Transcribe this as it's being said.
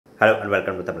Hello and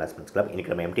welcome to the Aspirants Club.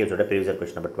 இன்னைக்கு நம்ம MTS ஓட previous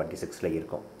question number 26ல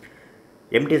இருக்கோம்.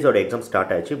 MTS ஓட எக்ஸாம்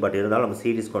ஸ்டார்ட் ஆயிடுச்சு, பட் இருந்தாலும் நம்ம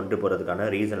சீரிஸ் கொண்டு போகிறதுக்கான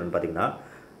ரீசன் பார்த்தீங்கன்னா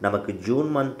நமக்கு ஜூன்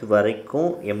மந்த் வரைக்கும்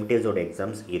MTS ஓட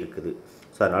எக்ஸாம்ஸ் இருக்குது.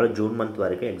 ஸோ அதனால் ஜூன் மந்த்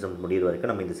வரைக்கும் எக்ஸாம்ஸ் முடிகிற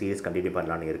வரைக்கும் நம்ம இந்த சீரிஸ் கண்டினியூ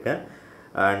பண்ணலான்னு இருக்கேன்.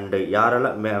 அண்ட்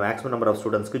யாரெல்லாம் மேக்ஸிமம் நம்பர் ஆஃப்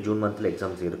ஸ்டூடெண்ட்ஸ்க்கு ஜூன் மந்தில்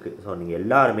எக்ஸாம்ஸ் இருக்குது. ஸோ நீங்கள்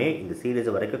எல்லாருமே இந்த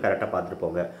சீரீஸ் வரைக்கும் கரெக்டாக பார்த்துட்டு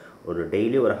போங்க. ஒரு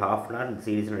டெய்லி ஒரு ½ அன் ஹவர் இந்த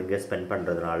சீரீஸில் நீங்கள் ஸ்பெண்ட்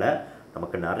பண்ணுறதுனால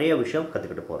நமக்கு நிறைய விஷயம்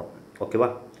கற்றுக்கிட்டு போகிறோம். ஓகேவா?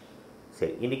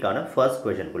 சரி, இன்றைக்கான ஃபர்ஸ்ட்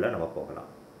கொஷனுக்குள்ளே நம்ம போகலாம்.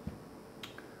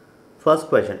 First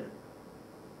question,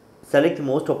 select the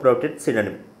most appropriate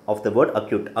synonym of the word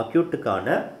acute. அக்யூட்டுக்கான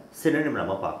synonym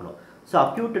நம்ம பார்க்கணும். ஸோ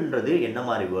அக்யூட்ன்றது என்ன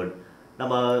மாதிரி வேர்ட்?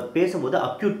 நம்ம பேசும்போது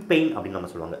அக்யூட் பெயின் அப்படின்னு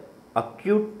நம்ம சொல்லுவாங்க.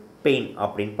 அக்யூட் பெயின்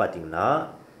அப்படின்னு பார்த்தீங்கன்னா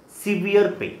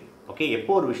சிவியர் பெயின். ஓகே,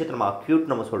 எப்போ ஒரு விஷயத்தை நம்ம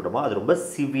அக்யூட் நம்ம சொல்கிறோமோ அது ரொம்ப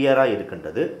சிவியராக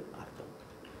இருக்குன்றது அர்த்தம்.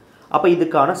 அப்போ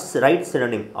இதுக்கான ரைட்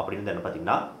சினோனிம் அப்படின்னு என்ன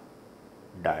பார்த்தீங்கன்னா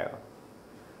tyre.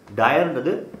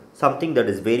 டயர்ன்றது something that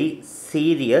is very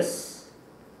serious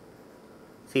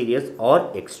R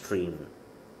extreme.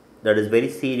 That is very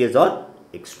serious R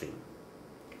extreme.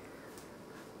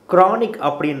 Chronic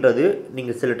அப்படின்றது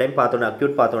நீங்கள் சில டைம் பார்த்தோன்னே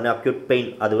அக்யூட் பெயின்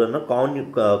அது வந்து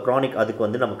க்ரானிக், அதுக்கு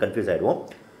வந்து நம்ம கன்ஃபியூஸ் ஆகிடுவோம்.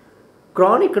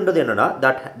 க்ரானிக்ன்றது என்னென்னா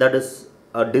that is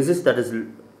a disease that is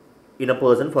in a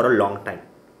person for a long time.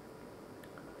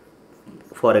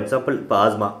 For example, இப்போ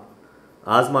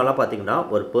ஆஸ்மாலாம் பார்த்தீங்கன்னா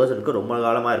ஒரு பர்சனுக்கு ரொம்ப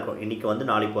காலமாக இருக்கும். இன்றைக்கி வந்து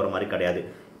நாளைக்கு போகிற மாதிரி கிடையாது.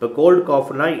 இப்போ கோல்டு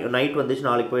காஃப்னா நைட் வந்துச்சு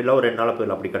நாளைக்கு போயிடலாம், ஒரு 2 நாள்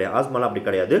போயிடலாம், அப்படி கிடையாது. ஆஸ்மாலாம் அப்படி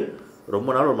கிடையாது,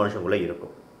 ரொம்ப நாள் ஒரு மனுஷங்குள்ளே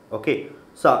இருக்கும். ஓகே,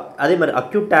 ஸோ அதே மாதிரி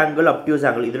அக்யூட் ஆங்கிள், அப்டியூஸ்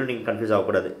ஆங்கிள், இதில் நீங்கள் கன்ஃபியூஸ்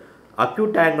ஆகக்கூடாது.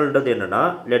 அக்யூட் ஆங்கிள்ன்றது என்னென்னா,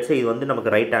 லெட்ஸே இது வந்து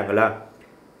நமக்கு ரைட் ஆங்கிளா,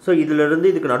 ஸோ இதிலிருந்து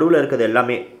இதுக்கு நடுவில் இருக்கிறது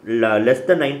எல்லாமே லெஸ்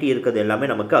தென் 90 இருக்கிறது எல்லாமே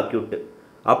நமக்கு அக்யூட்டு.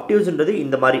 அப்டியூஸ்ன்றது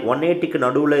இந்த மாதிரி 180க்கு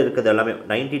நடுவில் இருக்கிறது எல்லாமே,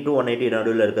 90 to 180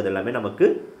 நடுவில் இருக்கிறது எல்லாமே நமக்கு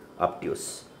அப்டியூஸ்.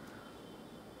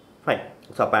 ஃபைன்.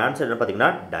 ஸோ அப்போ ஆன்சர் என்ன பார்த்தீங்கன்னா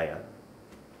டயர்.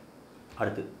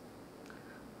 அடுத்து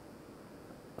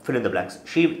fill in the blanks.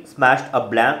 She smashed a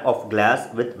blank of glass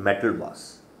with metal vase.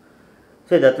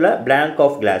 So இந்த இடத்துல blank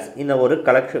of glass இந்த ஒரு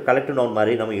கலெக்டிவ் நவுன்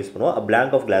மாதிரி நம்ம யூஸ் பண்ணுவோம். a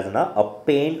blank of glassனா a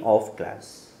pane of glass.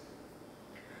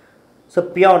 So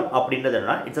பியான் அப்படின்றது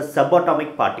என்னன்னா இட்ஸ் அ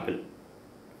சப்அட்டாமிக் பார்ட்டிக்கல்.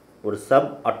 ஒரு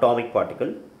சப்அட்டாமிக்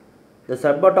பார்ட்டிக்கல். இந்த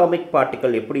சப்அட்டாமிக்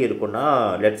பார்ட்டிக்கல் எப்படி இருக்குன்னா,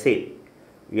 லெட்ஸே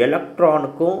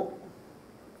எலக்ட்ரானுக்கும்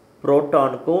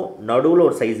புரோட்டானுக்கும் நடுவில்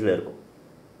ஒரு சைஸில் இருக்கும்.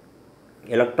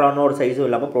 எலக்ட்ரானோட சைஸும்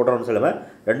இல்லாமல் புரோட்டானும் இல்லாமல்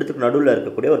ரெண்டுத்துக்கு நடுவில்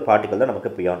இருக்கக்கூடிய ஒரு பார்ட்டிக்கல் தான் நமக்கு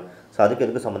பியான். ஸோ அதுக்கு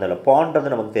எதுக்கு சம்மந்தம் இல்லை.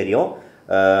 பான்றது நமக்கு தெரியும்.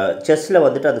 செஸ்ஸில்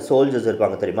வந்துட்டு அந்த சோல்ஜர்ஸ்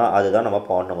இருப்பாங்க தெரியுமா, அதுதான் நம்ம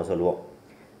பான் நம்ம சொல்லுவோம்.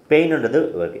 பெயின்ன்றது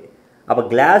ஓகே. அப்போ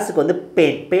கிளாஸுக்கு வந்து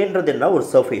பெயின்றது என்ன, ஒரு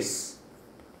surface.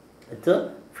 It's a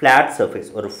flat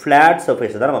surface. ஒரு ஃப்ளாட்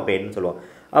சர்ஃபேஸ் தான் நம்ம பெயின்னு சொல்லுவோம்.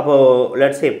 அப்போது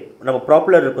லெட்ஸே நம்ம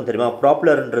ப்ராப்புலர் இருக்கும் தெரியுமா,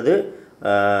 ப்ராப்புலர்ன்றது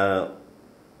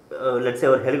லெட்ஸே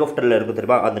ஒரு ஹெலிகாப்டரில் இருக்கும்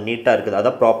தெரியுமா, அந்த நீட்டாக இருக்குது,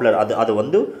 அதான் ப்ராப்புலர். அது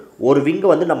வந்து ஒரு விங்கை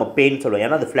வந்து நம்ம பெயின் சொல்லுவோம்,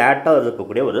 ஏன்னா அது ஃப்ளாட்டாக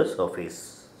இருக்கக்கூடிய ஒரு சர்ஃபேஸ்.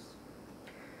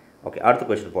 ஓகே, அடுத்த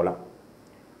கொஸ்டின் போகலாம்.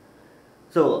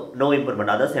 ஸோ நோ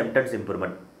இம்ப்ரூவ்மெண்ட், அதான் sentence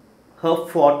improvement. Her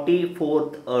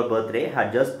 44th birthday had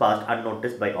just passed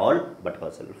unnoticed by all but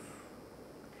herself.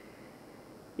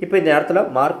 இப்போ இந்த இடத்துல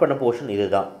மார்க் பண்ண போர்ஷன்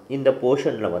இதுதான். இந்த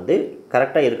போர்ஷனில் வந்து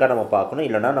கரெக்டாக இருக்கா நம்ம பார்க்கணும்,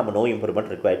 இல்லைனா நம்ம நோ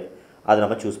இம்ப்ரூவ்மெண்ட் ரிக்வயர்ட் அதை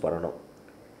நம்ம சூஸ் பண்ணணும்.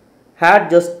 had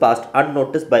just passed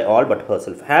unnoticed by all but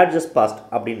herself. had just passed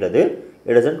அப்படின்றது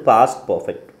it isn't past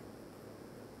perfect.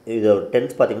 இது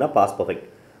டென்ஸ் பார்த்தீங்கன்னா past perfect.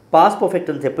 past perfect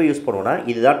tense எப்போ யூஸ் பண்ணுவோம்னா,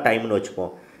 இதுதான் டைம்னு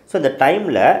வச்சுப்போம். ஸோ இந்த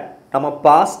டைமில் நம்ம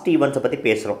பாஸ்ட் ஈவெண்ட்ஸை பற்றி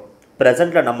பேசுகிறோம்.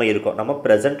 ப்ரெசென்ட்டில் நம்ம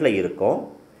ப்ரெசென்ட்டில் இருக்கோம்.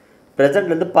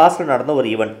 ப்ரெசென்ட்லேருந்து பாஸ்ட்டில் நடந்த ஒரு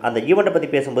ஈவெண்ட், அந்த ஈவெண்ட்டை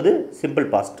பற்றி பேசும்போது சிம்பிள்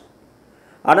பாஸ்ட்.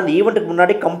 ஆனால் அந்த ஈவெண்ட்டுக்கு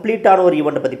முன்னாடி கம்ப்ளீட்டான ஒரு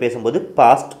ஈவெண்ட்டை பற்றி பேசும்போது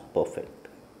பாஸ்ட் பர்ஃபெக்ட்.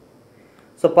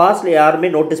 ஸோ பாஸ்ட்டில் யாருமே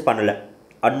நோட்டீஸ் பண்ணலை,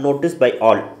 unnoticed by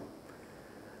all.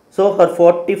 So her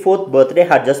 44th birthday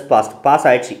had just passed. Pass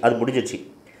ஆயிடுச்சு, அது முடிஞ்சிடுச்சு.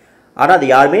 ஆனால் அது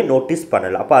யாருமே நோட்டீஸ்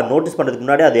பண்ணலை. அப்போ அது நோட்டீஸ் பண்ணுறதுக்கு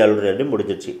முன்னாடி அது ஆல்ரெடி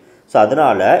முடிஞ்சிடுச்சு. ஸோ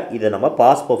அதனால் இதை நம்ம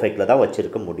பாஸ்ட் பர்ஃபெக்டில் தான்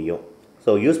வச்சுருக்க முடியும்.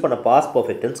 ஸோ யூஸ் பண்ண past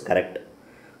perfect tense correct.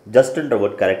 ஜஸ்ட்ன்ற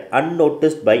word correct.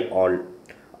 unnoticed by all.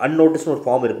 unnoticed ஒரு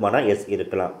ஃபார்ம் இருக்குமானா எஸ்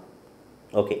இருக்கலாம்.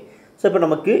 ஓகே, ஸோ இப்போ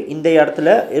நமக்கு இந்த இடத்துல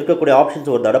இருக்கக்கூடிய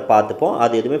ஆப்ஷன்ஸ் ஒரு தடவை பார்த்துப்போம்.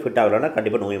 அது எதுவுமே ஃபிட் ஆகலைன்னா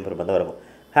கண்டிப்பாக நோ இம்ப்ரூவ்மெண்ட் தான் வரும்.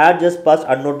 had just passed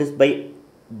unnoticed by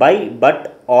but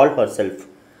all herself.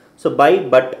 So by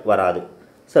but வராது.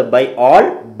 ஸோ by all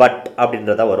but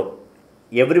அப்படின்றதா வரும்.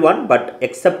 எவ்ரி ஒன் பட்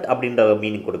எக்ஸப்ட் அப்படின்ற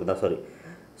மீனிங் கொடுக்குதான். சாரி.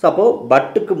 ஸோ அப்போது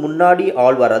பட்டுக்கு முன்னாடி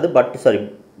ஆல் வராது,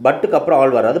 பட்டுக்கு அப்புறம்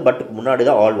ஆல் வராது, பட்டுக்கு முன்னாடி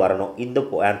தான் ஆல் வரணும். இந்த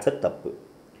ஆன்சர் தப்பு.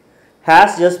 has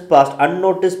just passed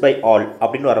unnoticed by all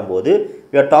அப்படின்னு வரும்போது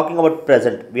we are talking about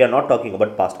present, we are not talking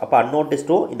about past. அப்போ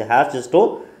unnoticed இந்த has just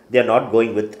they are not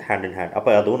going with hand in hand.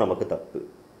 அப்போ அதுவும் நமக்கு தப்பு.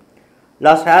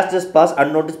 Last has just passed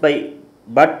unnoticed by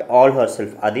but all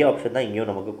herself, அதே option தான் இங்கேயும்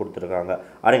நமக்கு கொடுத்துருக்காங்க.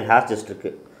 ஆனால் has just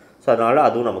இருக்குது. ஸோ அதனால்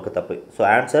அதுவும் நமக்கு தப்பு. So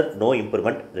answer no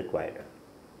improvement required.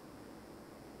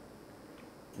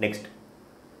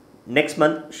 Next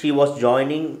month she was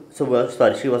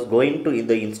going to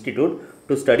the institute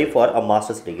to study for a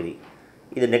master's degree.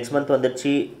 இது next month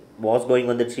வந்துடுச்சு, was going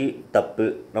வந்துடுச்சு, தப்பு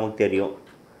நமக்கு தெரியும்.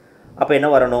 அப்போ என்ன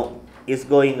வரணும்? is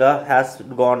going, has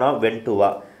gone, went to.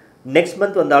 next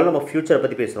month வந்தாலும் நம்ம ஃபியூச்சரை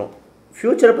பற்றி பேசுகிறோம்.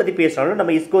 ஃபியூச்சரை பற்றி பேசினாலும்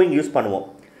நம்ம is going யூஸ் பண்ணுவோம்.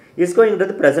 is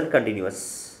goingன்றது present continuous.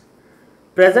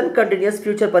 Present continuous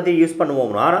future பற்றி யூஸ்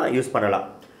பண்ணுவோம்னா யூஸ் பண்ணலாம்.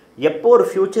 எப்போ ஒரு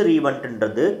ஃபியூச்சர்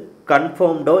ஈவெண்ட்ன்றது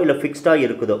கன்ஃபார்ம்டோ இல்லை ஃபிக்ஸ்டாக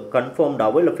இருக்குதோ,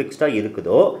 கன்ஃபார்ம்டாவோ இல்லை ஃபிக்ஸ்டாக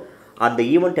இருக்குதோ, அந்த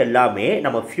ஈவெண்ட் எல்லாமே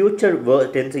நம்ம ஃபியூச்சர்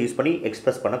டென்ஸ் யூஸ் பண்ணி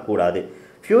எக்ஸ்பிரஸ் பண்ணக்கூடாது.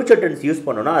 ஃபியூச்சர் டென்ஸ் யூஸ்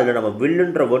பண்ணோன்னா அதில் நம்ம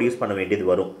வில்லுன்ற வேர்டு யூஸ் பண்ண வேண்டியது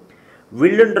வரும்.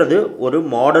 வில்லுன்றது ஒரு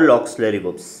மாடல் ஆக்ஸிலரி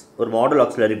வெர்ப்ஸ், ஒரு மாடல்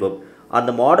ஆக்ஸிலரி வெர்ப்.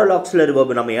 அந்த மாடல் ஆக்ஸிலரி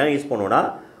வெர்ப் நம்ம ஏன் யூஸ் பண்ணுவோம்னா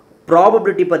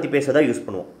ப்ராபபிலிட்டி பற்றி பேசதான் யூஸ்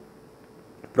பண்ணுவோம்.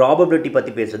 ப்ராபபிலிட்டி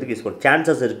பற்றி பேசுறதுக்கு யூஸ் பண்ணுவோம்.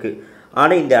 சான்சஸ் இருக்குது.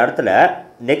 ஆனால் இந்த இடத்துல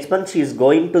next month she is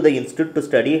going to the institute to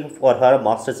study for her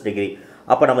masters degree.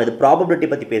 அப்போ நம்ம இது ப்ராபபிலிட்டி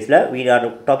பற்றி பேசல, we are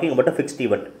talking about a fixed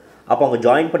event. அப்போ அவங்க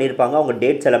ஜாயின் பண்ணியிருப்பாங்க, அவங்க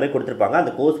டேட்ஸ் எல்லாமே கொடுத்துருப்பாங்க,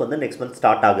 அந்த கோர்ஸ் வந்து நெக்ஸ்ட் மந்த்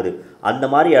ஸ்டார்ட் ஆகுது. அந்த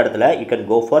மாதிரி இடத்துல you can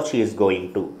go for she is going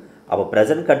to. அப்போ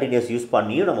ப்ரெசன்ட் கண்டினியூஸ் யூஸ்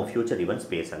பண்ணியும் நம்ம ஃபியூச்சர் ஈவெண்ட்ஸ்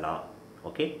பேசலாம்.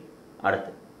 ஓகே,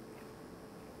 அடுத்து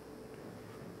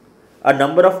a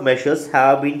number of measures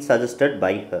have been suggested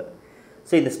by her.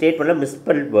 So இந்த ஸ்டேட்மெண்ட்டில்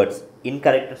மிஸ்பெல்ட் வேர்ட்ஸ்,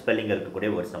 இன்கரெக்ட் ஸ்பெல்லிங் இருக்கக்கூடிய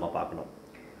வேர்ட்ஸ் நம்ம பார்க்கணும்.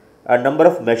 a number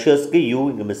of measuresக்கு யூ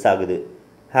இங்கே மிஸ் ஆகுது.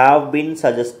 have been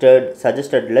suggested,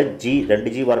 சஜஸ்டடில் G, 2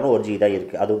 G வரணும், ஒரு ஜி தான்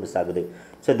இருக்குது, அதுவும் மிஸ் ஆகுது.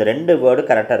 ஸோ இந்த 2 வேர்டு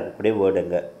கரெக்டாக இருக்கக்கூடிய வேர்டு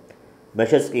எங்கே?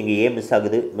 மெஷர்ஸ்க்கு இங்கே ஏ மிஸ்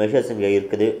ஆகுது, மெஷர்ஸ் இங்கே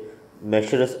இருக்குது,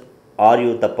 மெஷர்ஸ்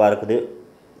ஆர்யூ தப்பாக இருக்குது,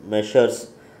 மெஷர்ஸ்.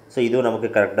 ஸோ இதுவும் நமக்கு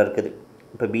கரெக்டாக இருக்குது.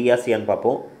 இப்போ பிஆர்சியான்னு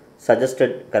பார்ப்போம்.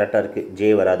 சஜஸ்டட் கரெக்டாக இருக்குது, ஜே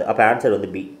வராது. அப்போ ஆன்சர்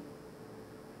வந்து B.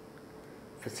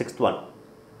 6th one,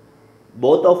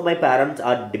 both of my parents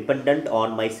are dependent on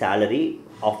my salary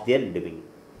of their living.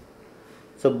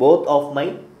 So both of my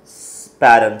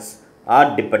parents are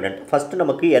dependent. First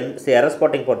நமக்கு எரர்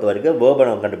ஸ்பாட்டிங் பொறுத்த வரைக்கும் வேர்பை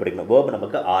நம்ம கண்டுபிடிக்கணும். வேர்பு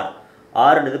நமக்கு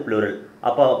ஆர்ன்றது ப்ளூரல்.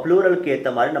 அப்போ ப்ளூரலுக்கு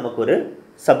ஏற்ற மாதிரி நமக்கு ஒரு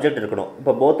சப்ஜெக்ட் இருக்கணும்.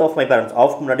 இப்போ both of my parents,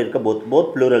 of முன்னாடி இருக்க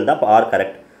போத் ப்ளூரல் தான். இப்போ ஆர்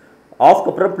கரெக்ட்.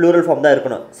 ஆஃப்க்கு அப்புறம் ப்ளூரல் ஃபார்ம் தான்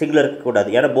இருக்கணும், சிங்குலர் இருக்கக்கூடாது.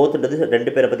 ஏன்னா போத்ன்றது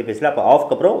 2 பேரை பற்றி பேசல. அப்போ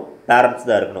ஆஃப்க்கு அப்புறம் பேரண்ட்ஸ்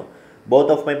தான் இருக்கணும்.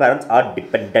 Both of my parents R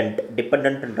depend.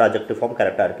 டிபெண்ட்ன்ற objective form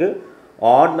கரெக்டாக இருக்குது.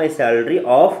 On my salary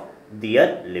of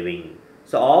their living.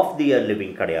 So of their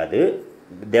living கிடையாது,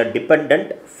 தேர்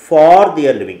depend for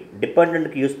their living.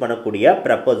 டிபெண்ட்க்கு use பண்ணக்கூடிய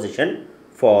preposition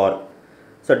for.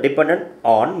 So depend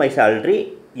on my salary.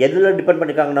 எதில் depend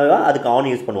பண்ணியிருக்காங்கன்னா அதுக்கு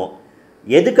on use பண்ணுவோம்.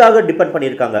 எதுக்காக depend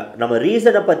பண்ணியிருக்காங்க? நம்ம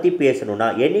ரீசனை பற்றி பேசணும்னா,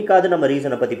 என்னைக்காவது நம்ம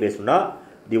ரீசனை பற்றி பேசணும்னா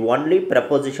the only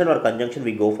preposition R conjunction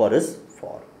we go for is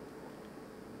for.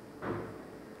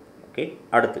 Okay,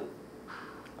 அடுத்து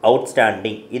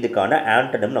அவுட்ஸ்டாண்டிங். இதுக்கான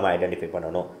ஆண்டனம் நம்ம ஐடென்டிஃபை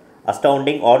பண்ணணும்.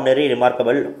 Astounding, ordinary,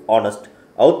 remarkable, honest.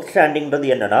 அவுட்ஸ்டாண்டிங்கிறது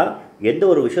என்னென்னா எந்த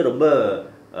ஒரு விஷயம் ரொம்ப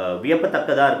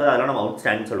வியப்பத்தக்கதாக இருக்குது அதெல்லாம் நம்ம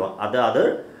அவுட்ஸ்டாண்டிங் சொல்லுவோம். அதாவது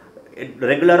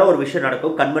ரெகுலராக ஒரு விஷயம்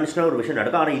நடக்கும், கன்வென்ஷனலாக ஒரு விஷயம்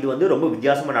நடக்கும், ஆனால் இது வந்து ரொம்ப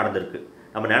வித்தியாசமாக நடந்திருக்கு,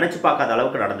 நம்ம நினச்சி பார்க்காத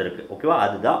அளவுக்கு நடந்திருக்கு. ஓகேவா,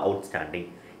 அதுதான் அவுட்ஸ்டாண்டிங்.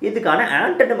 இதுக்கான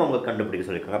ஆண்டனம் அவங்க கண்டுபிடிக்க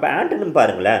சொல்லியிருக்காங்க. அப்போ ஆண்டனம்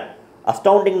பாருங்களேன்.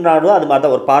 அஸ்டவுண்டிங்னாலும் அது மாதிரி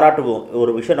தான், ஒரு பாராட்டுவோம்,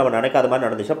 ஒரு விஷயம் நம்ம நினைக்காத மாதிரி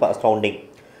நடந்துச்சா அஸ்டவுண்டிங்.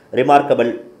 ரிமார்க்கபிள்,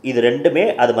 இது ரெண்டுமே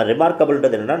அது மாதிரி.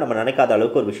 ரிமார்க்கபிள்ன்றது என்னென்னா நம்ம நினைக்காத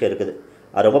அளவுக்கு ஒரு விஷயம் இருக்குது,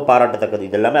 அது ரொம்ப பாராட்டத்தக்கது.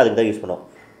 இது எல்லாமே அதுக்கு தான் யூஸ் பண்ணுவோம்.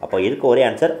 அப்போ இருக்க ஒரே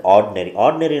ஆன்சர் ஆர்டினரி.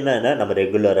 ஆர்டினரின்னா என்ன? நம்ம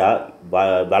ரெகுலராக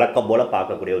வழக்கம் போல்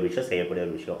பார்க்கக்கூடிய ஒரு விஷயம், செய்யக்கூடிய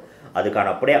ஒரு விஷயம்.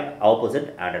 அதுக்கான அப்படியே ஆப்போசிட்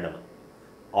ஆண்டனம்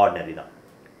ஆர்டினரி தான்.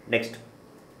 நெக்ஸ்ட்,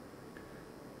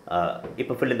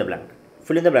 இப்போ fill in the blank.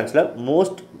 Fill in the blanksல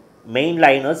most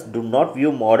mainliners do not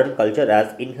view modern culture as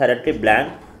inherently blank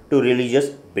to religious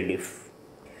belief.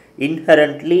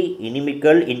 Inherently,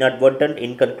 inimical, inadvertent,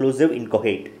 inconclusive,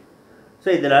 incoherent. So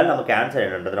இதனால் நமக்கு ஆன்சர்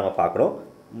என்னன்றது நம்ம பார்க்குறோம்.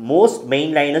 Most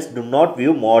mainliners do not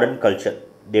view modern culture.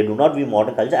 They do not view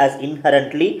modern culture as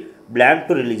inherently blank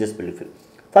to religious belief.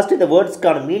 First இந்த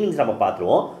வேர்ட்ஸ்க்கான meanings நம்ம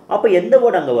பார்த்துருவோம். அப்போ எந்த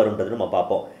வேர்டு அங்கே வரும்ன்றது நம்ம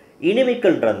பார்ப்போம்.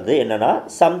 இனிமிக்கல்ன்றது என்னென்னா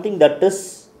something that is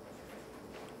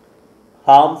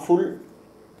harmful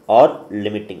or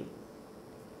limiting.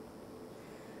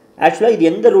 ஆக்சுவலாக இது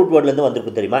எந்த ரூட் வேர்ட்லேருந்து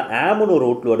வந்திருக்கு தெரியுமா? ஆம்னு ஒரு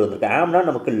ரூட் வேர்டு வந்திருக்கு. ஆம்னா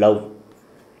நமக்கு லவ்.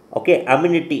 ஓகே,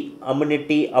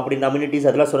 அம்யூனிட்டி அப்படின்னு அம்யூனிட்டிஸ்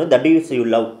அதெல்லாம் சொன்னேன். தட் இஸ் யூ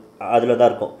லவ், அதில் தான்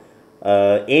இருக்கும்.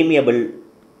 ஆமியபிள்,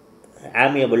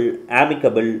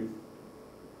 ஆமிக்கபிள்,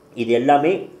 இது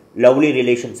எல்லாமே லவ்லி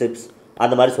ரிலேஷன்ஷிப்ஸ்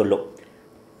அந்த மாதிரி சொல்லும்.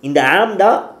 இந்த ஆம்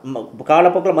தான்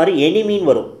காலப்போக்கில் மாதிரி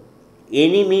எனிமின்னு வரும்.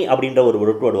 எனிமி அப்படின்ற ஒரு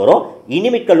ரூட் வேர்டு வரும்.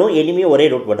 இனிமிக்கலும் எனிமியும் ஒரே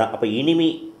ரூட் வேர்டு தான். அப்போ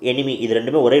எனிமி இது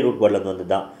ரெண்டுமே ஒரே ரூட் வேர்ட்லேருந்து வந்து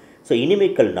தான். So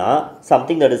இனிமிக்கல்னா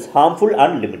something that is harmful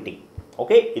and limiting.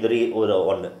 Okay, இது ஒரு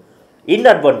ஒன்று.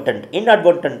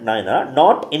 இன்அட்வன்டன்ட்னா என்ன?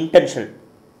 நாட் இன்டென்ஷனல்,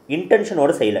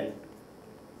 இன்டென்ஷனோட செய்யலை.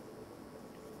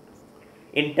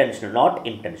 intentional, not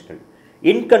intentional.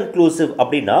 Inconclusive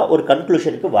அப்படின்னா ஒரு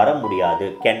கன்க்ளூஷனுக்கு வர முடியாது.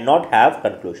 Cannot have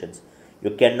conclusions.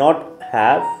 You cannot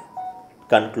have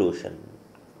conclusion.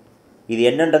 இது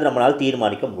என்னன்றது நம்மளால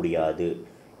தீர்மானிக்க முடியாது.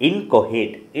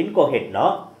 Incoherent. Incoherentனா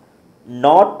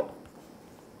not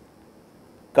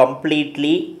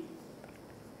completely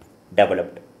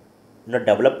developed. இன்னும்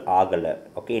டெவலப் ஆகலை.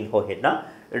 Okay, இன்கோஹெரண்ட்னா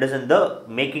it is in the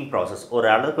making process. ஒரு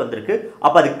அளவுக்கு வந்திருக்கு,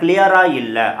 அப்போ அது கிளியராக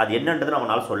இல்லை, அது என்னன்றது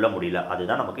நம்மளால் சொல்ல முடியல,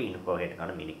 அதுதான் நமக்கு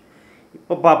இன்கோஹெரண்ட்கான மீனிங்.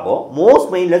 இப்போ பார்ப்போம். Most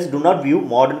mindless to not view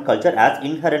modern culture as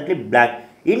inherently blank.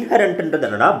 இன்ஹெரண்ட்ன்றது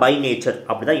என்னன்னா பை நேச்சர்,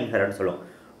 அப்படி தான் இன்ஹெரண்ட் சொல்லுவோம்.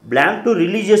 Blank to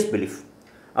religious belief.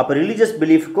 அப்போ ரிலீஜியஸ்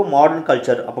பிலீஃப்க்கும் மாடர்ன்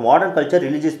கல்ச்சர், அப்போ மாடர்ன் கல்ச்சர்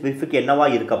ரிலீஜியஸ் பிலீஃபுக்கு என்னவா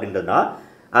இருக்குது அப்படின்றதுனா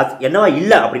ஆஸ் என்னவா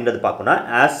இல்லை அப்படின்றது பார்க்கணும்னா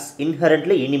ஆஸ்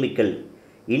இன்ஹெரண்ட்லி இனிமிக்கல்.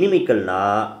 இனிமிக்கல்னா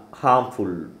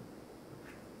ஹார்ம்ஃபுல்.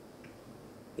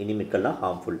 இனிமிக்கல்னா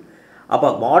ஹார்ம்ஃபுல். அப்போ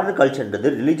மாடர்ன் கல்ச்சர்ன்றது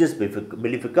ரிலீஜியஸ்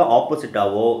பிலீஃபுக்கு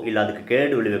ஆப்போசிட்டாவோ இல்லை அதுக்கு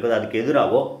கேடு விளைவிக்கோ அதுக்கு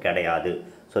எதிராகவோ கிடையாது.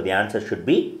 So the answer should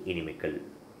be இனிமிக்கல்.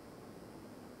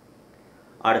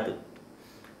 அடுத்து,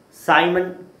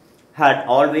 Simon had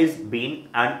always been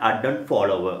an அர்டன்ட்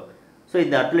follower. So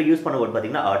இந்த இடத்துல யூஸ் பண்ண வேர்ட்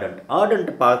பார்த்தீங்கன்னா அர்டன்ட்.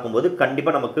 அர்டன்ட் பார்க்கும்போது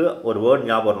கண்டிப்பாக நமக்கு ஒரு வேர்ட்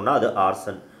ஞாபகம் வரணும்னா அது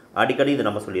ஆர்சன். அடிக்கடி இது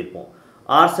நம்ம சொல்லியிருப்போம்.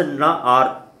 ஆர்சன்னா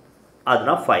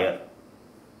அதுனா ஃபயர்.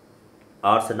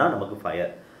 ஆர்சன்னா நமக்கு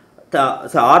ஃபயர்.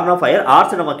 ஆர்னா ஃபயர்.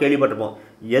 ஆர்சன் நம்ம கேள்விப்பட்டிருப்போம்.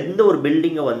 எந்த ஒரு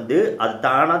பில்டிங்கை வந்து அது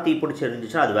தானாக தீப்பிடிச்சி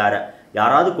இருந்துச்சுன்னா அது வேறு.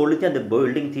 யாராவது கொளுத்தி அந்த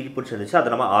பில்டிங் தீப்பிடிச்சி இருந்துச்சு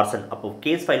அதை நம்ம ஆர்சன். அப்போ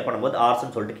கேஸ் ஃபைல் பண்ணும்போது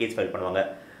ஆர்சன் சொல்லிட்டு கேஸ் ஃபைல் பண்ணுவாங்க.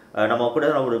 நம்ம கூட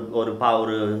ஒரு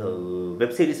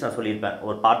வெப் சீரிஸ் நான் சொல்லியிருப்பேன்.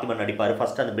 ஒரு பார்த்திபன் நடிப்பார்.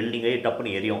 ஃபஸ்ட்டு அந்த பில்டிங்கே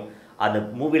டப்புன்னு எரியும். அந்த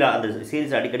மூவியில் அந்த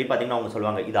சீரிஸ் அடிக்கடி பார்த்தீங்கன்னா அவங்க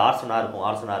சொல்லுவாங்க இது ஆர்சனாக இருக்கும்,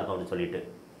 ஆர்சனாக இருக்கும் அப்படின்னு சொல்லிட்டு.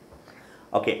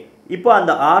 ஓகே, இப்போ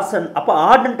அந்த ஆர்சன், அப்போ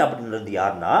ஆர்டன்ட் அப்படின்றது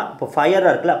யாருன்னா இப்போ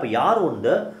ஃபயராக இருக்குல்ல, அப்போ யார்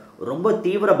வந்து ரொம்ப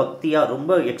தீவிர பக்தியாக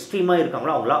ரொம்ப எக்ஸ்ட்ரீமாக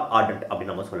இருக்காங்களோ அவங்களா ஆர்டன்ட்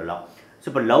அப்படின்னு நம்ம சொல்லலாம். ஸோ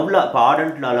இப்போ லவ்வில் இப்போ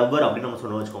ஆர்டன்ட் லவ்வர் அப்படின்னு நம்ம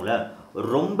சொல்லுவோம் வச்சுக்கோங்களேன்,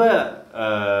 ரொம்ப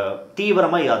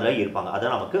தீவிரமாக அதில் இருப்பாங்க,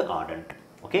 அதுதான் நமக்கு ardent.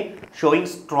 Okay, showing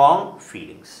strong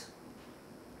feelings.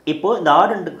 இப்போது இந்த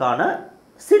ஆர்டன்ட்டுக்கான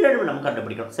சினோனிம் நம்ம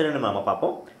கண்டுபிடிக்கணும். சினோனிம் நம்ம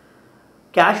பார்ப்போம்.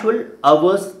 Casual,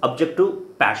 hours, objective,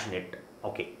 passionate.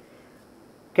 Okay,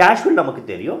 casual நமக்கு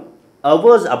தெரியும்.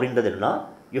 அவர்ஸ் அப்படின்றது என்னன்னா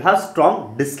யூ ஹாவ் ஸ்ட்ராங்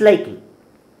டிஸ்லைக்கிங்.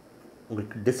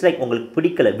 உங்களுக்கு டிஸ்லைக், உங்களுக்கு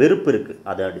பிடிக்கலை, வெறுப்பு இருக்குது,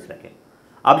 அதான் டிஸ்லைக்கிங்.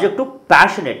 Objective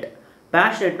passionate.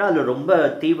 பேஷனேட்னா அதில் ரொம்ப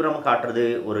தீவிரமாக காட்டுறது,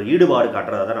 ஒரு ஈடுபாடு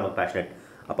காட்டுறது, அதான் நமக்கு பேஷனேட்.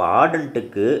 அப்போ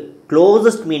ஆர்டன்ட்டுக்கு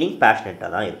க்ளோசஸ்ட் மீனிங் பேஷனேட்டாக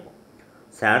தான் இருக்கும்.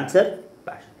 Answer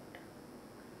passionate.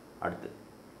 அடுத்து,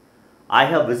 I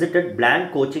have visited blank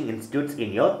coaching institutes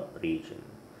in your region.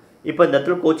 இப்போ இந்த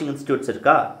இடத்துல கோச்சிங் இன்ஸ்டியூட்ஸ்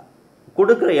இருக்கா,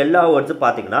 கொடுக்குற எல்லா வேர்ட்ஸும்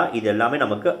பார்த்தீங்கன்னா இது எல்லாமே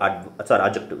நமக்கு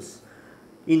அட்ஜெக்டிவ்ஸ்.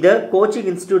 இந்த கோச்சிங்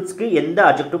இன்ஸ்டியூட்ஸ்க்கு எந்த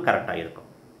அட்ஜெக்டிவ் கரெக்டாக இருக்கும்?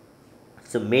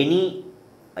 So many,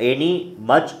 any,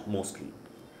 much, mostly.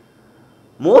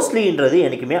 மோஸ்ட்லின்றது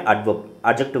என்றைக்குமே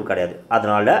அட்ஜெக்டிவ் கிடையாது.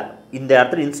 அதனால் இந்த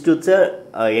இடத்துல இன்ஸ்டியூட்ஸை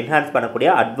என்ஹான்ஸ் பண்ணக்கூடிய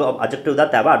அட்ஜெக்டிவ்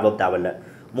தான் தேவை, அட்வர்ப் தேவையில்லை.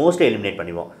 மோஸ்ட்லி எலிமினேட்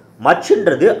பண்ணிடுவோம்.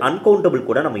 மச்ன்றது அன்கவுண்டபிள்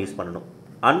கூட நம்ம யூஸ் பண்ணணும்.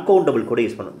 அன்கவுண்டபிள் கூட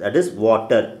யூஸ் பண்ணணும். That is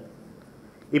water.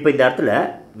 இப்போ இந்த இடத்துல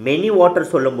மெனி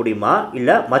வாட்டர் சொல்ல முடியுமா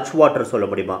இல்லை மச் வாட்டர் சொல்ல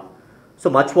முடியுமா? ஸோ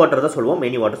மச் வாட்டர் தான் சொல்லுவோம்,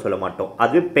 மெனி வாட்டர் சொல்ல மாட்டோம்.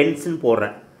 அதுவே பென்ஸுன்னு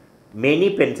போடுறேன், மெனி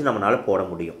பென்ஸு நம்மளால் போட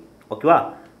முடியும். ஓகேவா?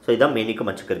 ஸோ இதுதான் மெனிக்கு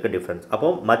மச்சுக்கு இருக்க டிஃப்ரென்ஸ். அப்போ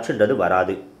மச்ன்றது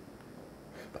வராது.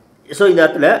 ஸோ இந்த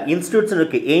இடத்துல இன்ஸ்டியூட்ஸ்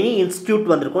இருக்குது, எனி இன்ஸ்டியூட்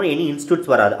வந்திருக்கும், எனி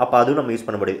இன்ஸ்டியூட்ஸ் வராது. அப்போ அதுவும் நம்ம யூஸ்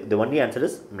பண்ண முடியாது. The only answer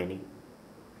is many.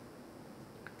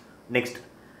 Next,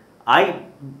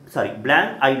 blank,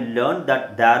 I learned that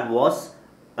there was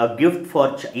a gift for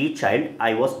each child.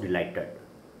 I was delighted.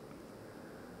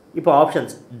 இப்போ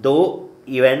options though,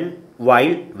 even,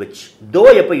 while, which.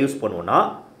 though எப்போ use பண்ணுவோம்னா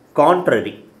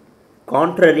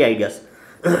contrary ideas.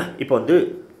 இப்போ வந்து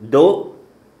though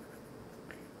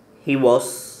he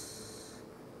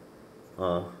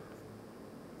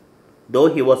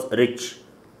was rich,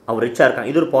 அவன் ரிச்சாக இருக்கான்,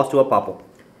 இது ஒரு பாசிட்டிவாக பார்ப்போம்.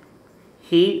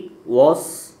 he was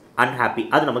unhappy,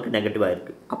 அது நமக்கு நெகட்டிவாக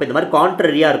இருக்குது. அப்போ இந்த மாதிரி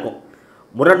கான்ட்ரரியாக இருக்கும்,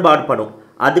 முரண்பாடு பண்ணும்,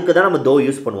 அதுக்கு தான் நம்ம தோ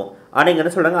யூஸ் பண்ணுவோம். ஆனால் இங்கே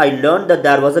என்ன சொல்கிறாங்க, I learn that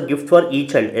there was a gift for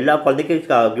each child. எல்லா குழந்தைக்கும்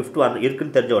கிஃப்ட்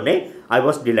இருக்குன்னு தெரிஞ்ச உடனே ஐ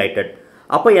வாஸ் டிலைட்டட்.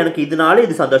 அப்போ எனக்கு இதனால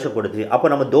இது சந்தோஷம் கொடுத்து, அப்போ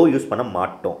நம்ம தோ யூஸ் பண்ண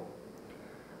மாட்டோம்.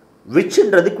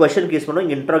 விச்ன்றது கொஷனுக்கு யூஸ் பண்ணுவோம்,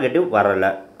 இங்கே இன்ட்ரோகேட்டிவ் வரலை.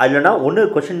 இல்லைனா ஒன்று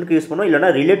கொஷனுக்கு யூஸ் பண்ணுவோம், இல்லைனா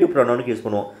ரிலேட்டிவ் ப்ரொனவுனுக்கு யூஸ்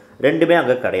பண்ணுவோம். ரெண்டுமே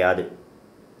அங்கே கிடையாது.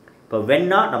 இப்போ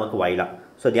வென்னா நமக்கு வைலா.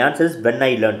 So the answer is when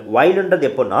I learn. வைல்டுன்றது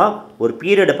எப்போன்னா ஒரு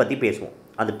பீரியடை பற்றி பேசுவோம்,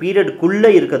 அந்த பீரியடுக்குள்ளே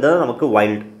இருக்கிறது தான் நமக்கு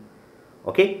wild.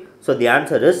 Okay, so the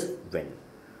answer is when.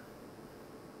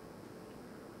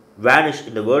 Vanish,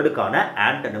 இந்த வேர்டுக்கான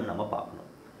ஆண்டனம் நம்ம பார்க்கணும்.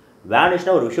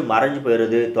 வேனிஷ்னா ஒரு விஷயம் மறைஞ்சு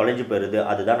போயிடுது, தொலைஞ்சு போயிடுது,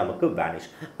 அதுதான் நமக்கு வேனிஷ்.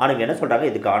 ஆனால் இங்கே என்ன சொல்கிறாங்க,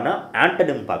 இதுக்கான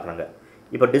ஆண்டனம் பார்க்குறாங்க.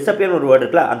 இப்போ டிஸப்பியர்னு ஒரு வேர்டு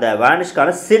இருக்குல்ல, அந்த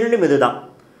வேனிஷ்கான சினோனிம் இது தான்.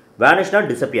 வேனிஷ்னா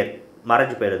டிஸப்பியர்,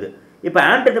 மறைஞ்சு போயிடுது. இப்போ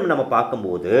ஆண்டனிம் நம்ம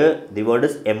பார்க்கும்போது தி வேர்ட்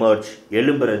இஸ் எமர்ஜ்,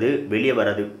 எழும்புறது, வெளியே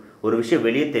வர்றது, ஒரு விஷயம்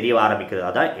வெளியே தெரிய ஆரம்பிக்கிறது,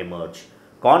 அதான் எமர்ஜ்.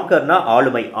 கான்கர்னா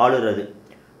ஆளுமை, ஆளுறது.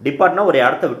 டிபார்ட்னா ஒரு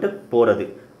இடத்த விட்டு போகிறது.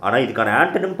 ஆனால் இதுக்கான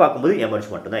ஆண்டனிம் பார்க்கும்போது எமர்ஜ்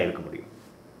மட்டும்தான் இருக்க முடியும்.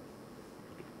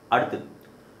 அடுத்து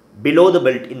பிலோ த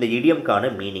பெல்ட், இந்த இடியம்கான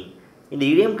மீனிங். இந்த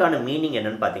இடியம்கான மீனிங்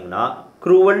என்னன்னு பார்த்தீங்கன்னா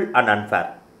cruel and unfair.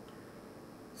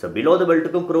 So below the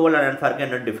பெல்ட்டுக்கும் cruel and அன்ஃபேருக்கும்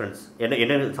என்ன டிஃப்ரென்ஸ்,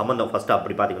 என்ன சம்மந்தம் ஃபஸ்ட்டு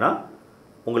அப்படி பார்த்தீங்கன்னா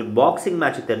உங்களுக்கு பாக்ஸிங்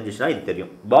மேட்ச் தெரிஞ்சிச்சுன்னா இது தெரியும்.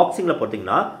 பாக்ஸிங்கில்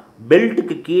பார்த்தீங்கன்னா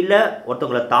பெல்ட்டுக்கு கீழே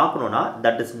ஒருத்தவங்களை தாக்கணும்னா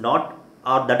that is not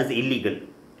R that is illegal,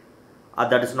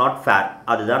 that is not fair.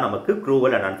 அதுதான் நமக்கு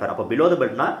க்ரூவல் அண்ட் அன்ஃபேர். அப்போ பிலோ த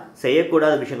பெல்ட்னா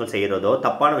செய்யக்கூடாத விஷயங்கள் செய்கிறதோ,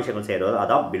 தப்பான விஷயங்கள் செய்கிறதோ,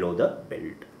 அதான் பிலோ த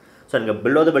பெல்ட். ஸோ நீங்கள்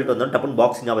பிலோ த பெல்ட் வந்து டப்புன்னு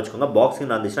பாக்ஸிங்காக வச்சுக்கோங்க.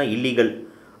 பாக்ஸிங் இருந்துச்சுன்னா இல்லீகல்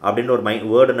அப்படின்னு ஒரு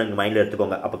வேர்டு நீங்கள் மைண்டில்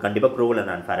எடுத்துக்கோங்க. அப்போ கண்டிப்பாக க்ரூவல்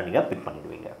அண்ட் அன்ஃபேரை நீங்கள் பிக்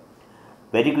பண்ணிடுவீங்க.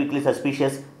 வெரி குவிக்லி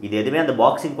சஸ்பீஷியஸ், இது எதுவுமே அந்த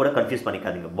பாக்ஸிங் கூட கன்ஃபியூஸ்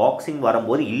பண்ணிக்காதீங்க. பாக்ஸிங்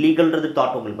வரும்போது இல்லீகல்ன்றது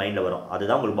தாட் உங்களுக்கு மைண்டில் வரும்.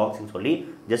 அதுதான் உங்களுக்கு பாக்ஸிங் சொல்லி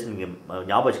ஜஸ்ட் நீங்கள்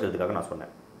ஞாபகம் வச்சுக்கிறதுக்காக நான்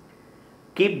சொன்னேன்.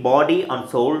 Keep body and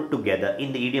soul together,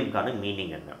 இந்த இடியம்கான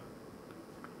மீனிங் என்ன?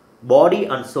 பாடி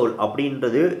அண்ட் சோல்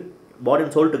அப்படின்றது, பாடி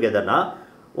அண்ட் சோல் டுகெதர்னா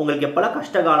உங்களுக்கு எப்போல்லாம்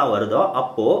கஷ்டகாலம் வருதோ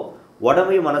அப்போது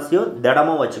உடம்பையும் மனசையும்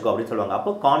திடமாக வச்சுக்கோ அப்படின்னு சொல்லுவாங்க.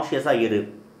 அப்போ கான்ஷியஸாக இரு,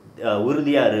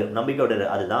 உறுதியாக இரு, நம்பிக்கையோட இரு,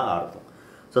 அதுதான் அர்த்தம்.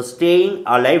 So staying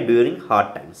alive during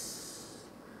heart times.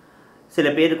 சில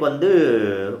பேருக்கு வந்து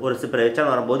ஒரு சில பிரச்சனை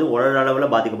வரும்போது உடல்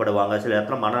அளவில் பாதிக்கப்படுவாங்க, சில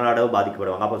இடத்துல மன அளவு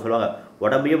பாதிக்கப்படுவாங்க. அப்போ சொல்லுவாங்க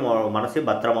உடம்பையும் மனசையும்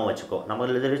பத்திரமா வச்சுக்கோ, நம்ம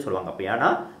இதிலே சொல்லுவாங்க. அப்போ ஏன்னா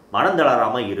மனம்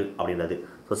தளராமல் இரு அப்படின்றது.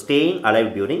 So staying alive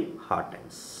during heart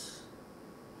times.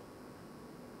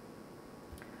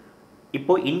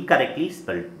 இப்போ incorrectly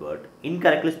spelt word.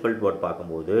 Incorrectly spelt word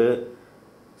பார்க்கும்போது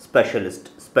ஸ்பெஷலிஸ்ட்,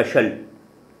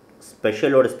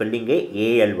 ஸ்பெஷலோட ஸ்பெல்லிங்கே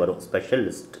ஏஎல் வரும்,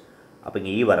 ஸ்பெஷலிஸ்ட். அப்போ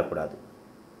இங்கே ஈ வரக்கூடாது.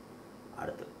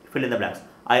 அடுத்து fill in the blanks.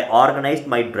 I organized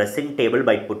my dressing table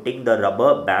by putting the rubber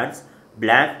bands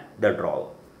blank the drawer.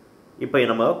 இப்போ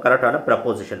நம்ம கரெக்டான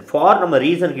ப்ரப்போசிஷன். ஃபார் நம்ம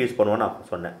ரீசனுக்கு யூஸ் பண்ணுவோம் நான்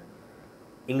சொன்னேன்.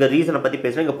 இங்கே ரீசனை பற்றி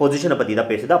பேசுகிறேன், இங்கே பொசிஷனை பற்றி தான்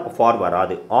பேசுது. அப்போ ஃபார்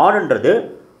வராது. ஆன்ன்றது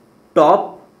டாப்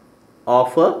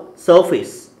ஆஃப் அ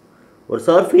சர்ஃபேஸ், ஒரு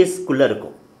சர்ஃபேஸ்க்குள்ளே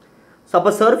இருக்கும். ஸோ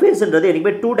அப்போ சர்ஃபேஸ்ன்றது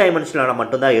என்றைக்குமே 2 டைமென்ஷனில்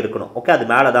மட்டும்தான் இருக்கணும். ஓகே, அது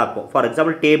மேலே தான் இருக்கும். For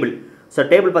example table. So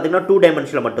table பார்த்திங்கன்னா 2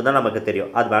 டைமென்ஷனில் மட்டும்தான் நமக்கு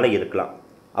தெரியும், அது மேலே இருக்கலாம்.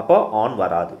 அப்போ ஆன்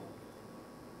வராது.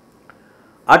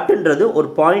 அட்டுன்றது ஒரு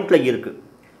பாயிண்டில் இருக்குது.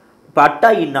 இப்போ அட்டா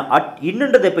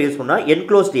இன்னுன்றது எப்போ யூஸ் பண்ணால்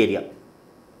என்க்ளோஸ்ட் ஏரியா,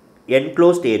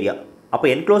 என்க்ளோஸ்ட் ஏரியா. அப்போ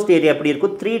என்க்ளோஸ்ட் ஏரியா எப்படி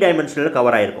இருக்கும், 3 டைமென்ஷனில்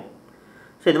கவர் ஆகிருக்கும்.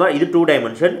 ஸோ இந்த மாதிரி இது 2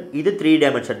 டைமென்ஷன், இது 3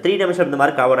 டைமென்ஷன். 3 டைமென்ஷன் இந்த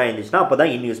மாதிரி கவர் ஆகிருந்துச்சுன்னா அப்போ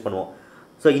தான் இன் யூஸ் பண்ணுவோம்.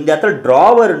 ஸோ இந்த இடத்துல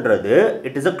ட்ராவர்ன்றது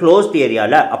இட் இஸ் அ க்ளோஸ்ட்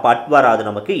ஏரியாவில், அப்போ அட் வராது,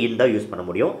 நமக்கு இந்த யூஸ் பண்ண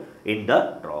முடியும், இந்த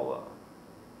ட்ராவர்.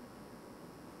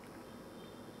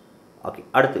 ஓகே,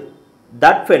 அடுத்து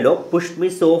that fellow pushed me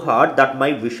so hard that my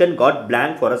vision got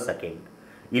blank for a second.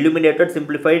 Illuminated,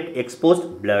 simplified, exposed,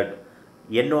 blurred.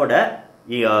 என்னோட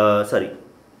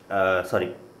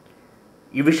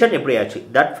விஷன் எப்படி ஆச்சு?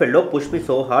 that fellow pushed me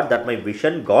so hard that my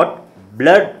vision got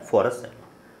blurred for a second.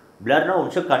 blurனா ஒரு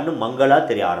நிமிஷம் கண்ணு மங்கலாக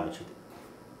தெரிய ஆரம்பிச்சது.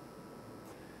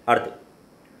 அடுத்து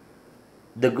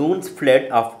the goons fled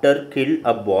after kill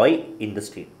a boy in the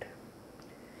street.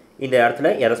 இந்த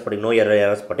இடத்துல error spotting, no error,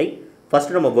 error spotting.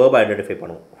 First நம்ம வேர்பை ஐடென்டிஃபை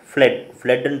பண்ணுவோம்.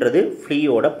 ஃப்ளட்ன்றது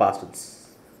ஃப்ளீயோட பாஸ்டன்ஸ்.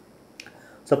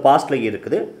 ஸோ பாஸ்ட்டில்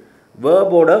இருக்குது.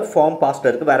 வேர்போட ஃபார்ம் பாஸ்ட்டில்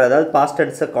இருக்குது. வேறு ஏதாவது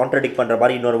பாஸ்டன்ஸை கான்ட்ரடிக்ட் பண்ணுற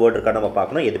மாதிரி இன்னொரு வேர்டு இருக்கா நம்ம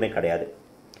பார்க்கணும், எதுவுமே கிடையாது.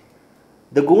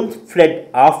 த கூன்ஸ் ஃப்ளட்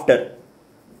ஆஃப்டர்.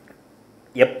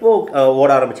 எப்போ ஓட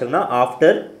ஆரம்பிச்சாங்கன்னா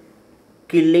after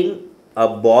killing a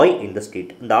bye in the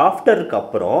street. இந்த ஆஃப்டருக்கு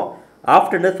அப்புறம்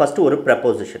ஆஃப்டர்னு ஃபஸ்ட்டு ஒரு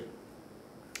ப்ரப்போசிஷன்.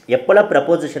 எப்போல்லாம்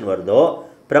ப்ரப்போசிஷன் வருதோ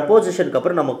ப்ரப்போசிஷனுக்கு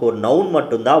அப்புறம் நமக்கு ஒரு நவுன்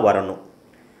மட்டும்தான் வரணும்.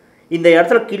 இந்த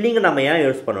இடத்துல கில்லிங்கை நம்ம ஏன்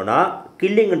யூஸ் பண்ணோன்னா,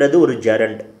 கில்லிங்கிறது ஒரு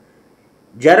ஜெரண்ட்.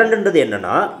 ஜெரண்ட்ன்றது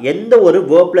என்னென்னா எந்த ஒரு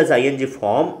வேர்ப் ப்ளஸ் ஐஎன்ஜி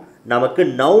ஃபார்ம் நமக்கு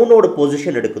நவுனோட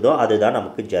பொசிஷன் எடுக்குதோ அதுதான்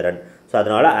நமக்கு ஜெரண்ட். ஸோ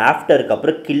அதனால் ஆஃப்டருக்கு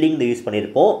அப்புறம் கில்லிங் யூஸ்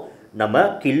பண்ணியிருப்போம், நம்ம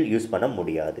கில் யூஸ் பண்ண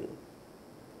முடியாது.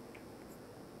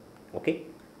 ஓகே,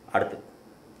 அடுத்து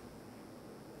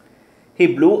he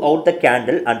blew out the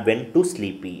candle and went to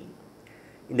sleepy.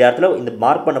 இந்த இடத்துல இந்த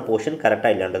மார்க் பண்ண போர்ஷன்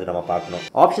கரெக்டாக இல்லைன்றது நம்ம பார்க்கணும்.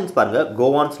 ஆப்ஷன்ஸ் பாருங்கள், go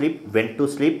on sleep, when to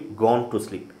sleep, cone to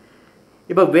sleep.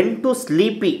 இப்போ வென் டு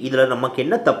ஸ்லீப்பி இதில் நமக்கு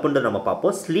என்ன தப்புன்றது நம்ம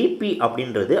பார்ப்போம். ஸ்லீப்பி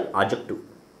அப்படின்றது அஜெக்டிவ்.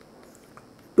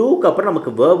 டூக்கு அப்புறம்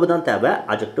நமக்கு வேர்பு தான் தேவை,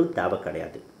 அஜெக்டிவ் தேவை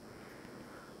கிடையாது.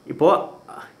 இப்போது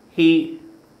ஹீ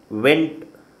வென்ட்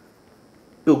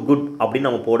டு குட் அப்படின்னு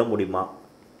நம்ம போட முடியுமா?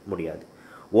 முடியாது.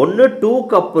 ஒன்று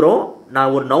டூக்கு அப்புறம்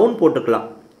நான் ஒரு நவுன் போட்டுக்கலாம்.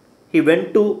 ஹி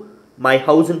வென்ட் டு மை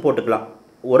ஹவுஸ்ன்னு போட்டுக்கலாம்,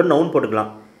 ஒரு நவுன்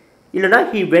போட்டுக்கலாம். இல்லைனா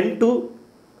ஹி வென்ட் டு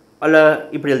அல்ல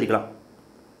இப்படி எழுதிக்கலாம்,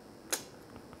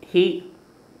 ஹி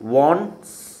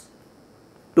வாண்ட்ஸ்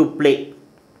டு ப்ளே.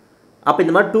 அப்போ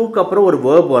இந்த மாதிரி டூக்கு அப்புறம் ஒரு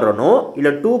வேர்ப் வரணும்,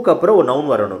 இல்லை டூக்கு அப்புறம் ஒரு நவுன்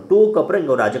வரணும். டூக்கு அப்புறம்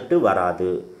இங்கே ஒரு அஜெக்டிவ் வராது.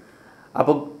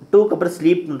 அப்போ டூக்கு அப்புறம்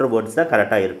ஸ்லீப்ன்ற வேர்ட்ஸ் தான்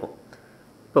கரெக்டாக இருக்கும்.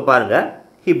 இப்போ பாருங்கள்,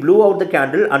 he blew out the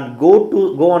candle and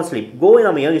go on sleep. go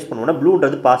நம்ம ஏன் யூஸ் பண்ணுவோம்னா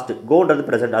ப்ளூன்றது பாஸ்ட், கோன்றது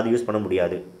ப்ரெசென்ட், அது யூஸ் பண்ண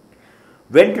முடியாது.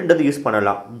 வென்ட்ன்றது யூஸ்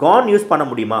பண்ணலாம். கான் யூஸ் பண்ண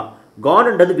முடியுமா?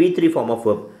 கான்ன்றது V3 ஃபார்ம் ஆஃப்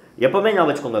வேர்ப். எப்போவுமே நான்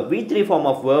வச்சுக்கோங்க, V3 ஃபார்ம்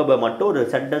ஆஃப் வேர்பை மட்டும் ஒரு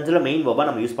சென்டென்ஸில் மெயின் வேர்பாக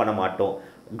நம்ம யூஸ் பண்ண மாட்டோம்.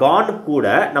 கான் கூட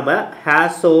நம்ம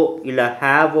ஹேஸோ இல்லை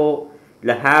ஹேவோ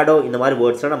இல்லை ஹேடோ இந்த மாதிரி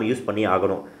வேர்ட்ஸ்லாம் நம்ம யூஸ் பண்ணி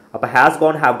ஆகணும். அப்போ ஹேஸ்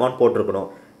கான் ஹேவ் கான் போட்டிருக்கணும்.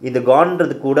 இந்த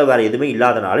கான்ன்றது கூட வேறு எதுவுமே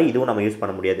இல்லாதனால இதுவும் நம்ம யூஸ்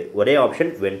பண்ண முடியாது. ஒரே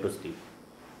ஆப்ஷன் went to sleep.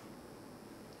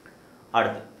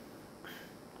 அடுத்து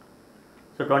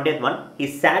so 20th one, he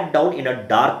sat down in a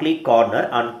darkly corner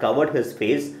and covered his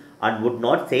face and would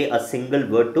not say a single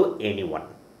word to anyone.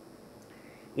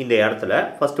 இந்த இடத்துல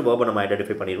ஃபர்ஸ்ட் வேர்பை நம்ம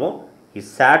ஐடென்டிஃபை பண்ணிடுவோம். he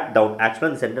sat down.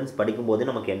 ஆக்சுவலாக இந்த sentence படிக்கும்போது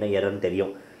நமக்கு என்ன எரர்னு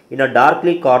தெரியும். in a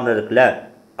darkly corner இருக்குல்ல,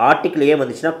 ஆர்டிக்கிள் ஏ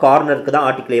வந்துச்சுன்னா கார்னருக்கு தான்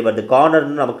ஆர்டிக்கிள் ஏ வருது.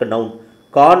 கார்னர்னு நமக்கு நவுன்,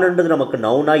 கார்னர்ன்றது நமக்கு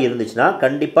நவுனாக இருந்துச்சுன்னா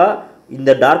கண்டிப்பாக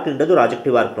இந்த டார்க்ன்றது ஒரு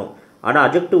அஜெக்டிவாக இருக்கணும். ஆனால்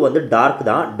அஜெக்டிவ் வந்து டார்க்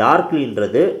தான்.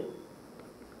 டார்க்லின்றது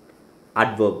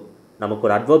அட்வர்ப். நமக்கு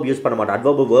ஒரு அட்வர்ப் யூஸ் பண்ண மாட்டோம்.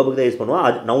 அட்வர்பு வேர்புக்கு தான் யூஸ் பண்ணுவோம்,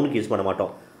 அது நவுனுக்கு யூஸ் பண்ண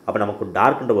மாட்டோம். அப்போ நமக்கு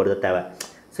டார்க்ன்ற வேர்டு தான் தேவை.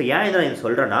 ஸோ ஏன் இதை நான்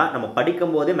சொல்கிறேன்னா, நம்ம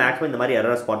படிக்கும் போதே மேக்ஸிமம் இந்த மாதிரி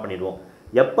எரர் ஸ்பாட் பண்ணிடுவோம்.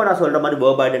 எப்போ நான் சொல்கிற மாதிரி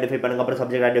வேர்ப் ஐடென்டிஃபை பண்ணுங்க, அப்புறம்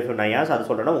சப்ஜெக்ட் ஐடென்டிஃபை, நான் ஏன் அதை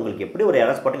சொல்கிறேன்னா உங்களுக்கு எப்படி ஒரு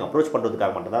எரர் ஸ்பாட்டிங் அப்ரோச்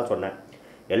பண்ணுறதுக்காக மட்டும் தான் சொன்னேன்.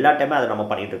 எல்லா டைமே அதை நம்ம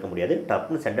பண்ணிகிட்டு இருக்க முடியாது.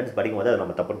 டப்புன்னு சென்டென்ஸ் படிக்கும் போது அதை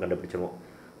நம்ம தப்புன்னு கண்டுபிடிச்சிருவோம்.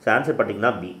 ஸோ ஆன்சர்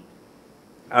பார்த்தீங்கன்னா பி.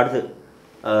 அடுத்து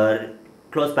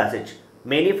close passage.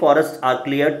 Many forest R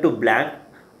clear to blank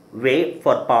way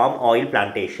for palm oil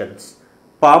plantations.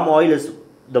 Palm oil is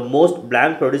the most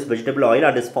blank produced vegetable oil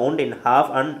and is found in half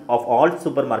and of all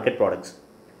supermarket products.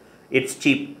 It's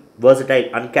cheap, versatile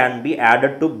and can be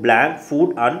added to blank food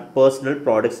and personal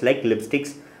products like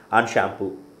lipsticks and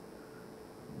shampoo.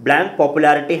 Blank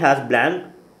popularity has blank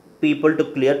people to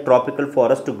clear tropical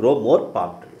forest to grow more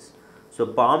palm trees.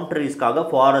 So palm trees காக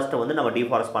ஃபாரஸ்ட்டை வந்து நம்ம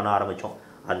deforest பண்ண ஆரம்பித்தோம்.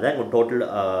 அதுதான் எங்கள் total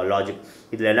logic.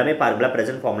 இதில் எல்லாமே பாருங்களேன்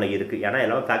ப்ரெசென்ட் ஃபார்மில் இருக்குது. ஏன்னா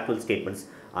எல்லாமே ஃபேக்சுவல் ஸ்டேட்மெண்ட்ஸ்,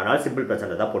 ஆனால் சிம்பிள்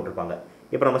ப்ரெசென்ட் தான் போட்டிருப்பாங்க.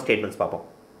 இப்போ நம்ம ஸ்டேட்மெண்ட்ஸ் பார்ப்போம்.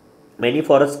 Many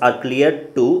forest R clear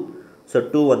to. So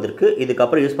two வந்திருக்கு.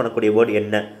 இதுக்கப்புறம் யூஸ் பண்ணக்கூடிய வேர்டு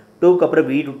என்ன? டூக்கு அப்புறம்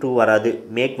வி டு டூ வராது.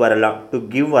 மேக் வரலாம், டு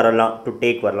கிவ் வரலாம், டு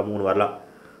டேக் வரலாம், 3 வரலாம்.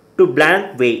 To blank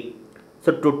way.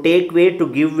 So to take way, to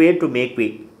give way, to make way.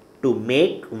 To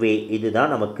make வே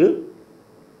இதுதான் நமக்கு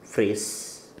ஃப்ரேஸ்.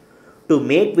 டு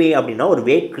மேக் வே அப்படின்னா ஒரு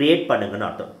வே கிரியேட் பண்ணுங்கன்னு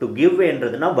அர்த்தம். டு கிவ்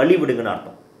வேன்றதுனா வழி விடுங்கன்னு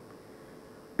அர்த்தம்.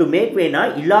 டு மேக் வேனா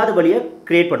இல்லாத வழியை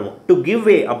கிரியேட் பண்ணுவோம். டு கிவ்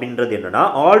வே அப்படின்றது என்னன்னா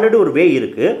ஆல்ரெடி ஒரு வே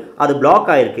இருக்குது, அது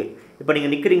பிளாக் ஆகிருக்கு. இப்போ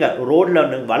நீங்கள் நிற்கிறீங்க ரோடில்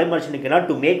வலைமறைச்சு நிற்கிறீங்கன்னா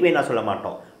டு மேக் வே நான் சொல்ல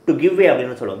மாட்டோம், டு கிவ் வே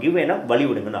அப்படின்னு சொல்லுவோம். கிவ் வேனா வழி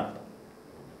விடுங்கன்னு அர்த்தம்.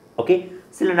 ஓகே,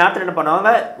 சில நேரத்தில் என்ன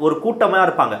பண்ணுவாங்க, ஒரு கூட்டமாக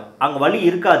இருப்பாங்க, அங்கே வழி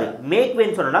இருக்காது. மேக்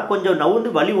வேன்னு சொன்னால் கொஞ்சம்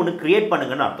நவுந்து வழி ஒன்று கிரியேட்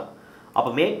பண்ணுங்கன்னு அர்த்தம். அப்போ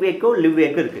மேக் வேக்கும் லிவ்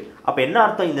வேக்கும் இருக்குது. அப்போ என்ன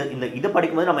அர்த்தம், இந்த இதை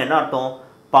படிக்கும்போது நம்ம என்ன அர்த்தம்,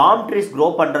 பாம் ட்ரீஸ் க்ரோ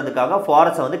பண்ணுறதுக்காக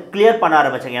ஃபாரஸ்ட்டை வந்து கிளியர் பண்ண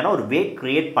ஆரம்பிச்சாங்க. ஏன்னா ஒரு வே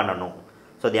கிரியேட் பண்ணணும்.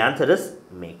 So the answer is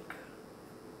make.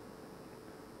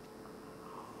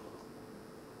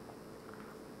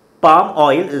 Palm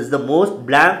oil is the most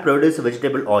blank produced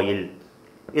vegetable oil.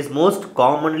 Is most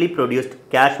commonly produced,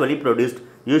 casually produced,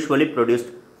 usually produced,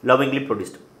 lovingly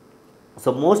produced.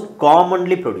 So most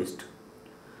commonly produced.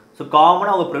 So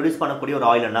காமனாக அவங்க produce பண்ணக்கூடிய ஒரு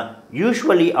oil என்ன?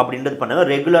 Usually அப்படின்றது பண்ணுவாங்க,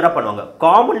 ரெகுலராக பண்ணுவாங்க.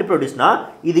 Commonly ப்ரொடியூஸ்னால்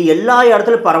இது எல்லா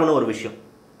இடத்துலையும் பரவணும் ஒரு விஷயம்.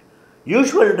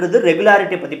 யூஸ்வல்ன்றது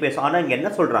ரெகுலாரிட்டியை பற்றி பேசும். ஆனால் இங்கே என்ன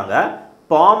சொல்கிறாங்க,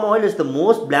 palm oil is the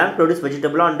most blank produce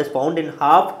vegetable and is found in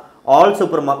half all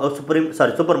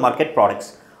super market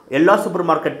products. எல்லா சூப்பர்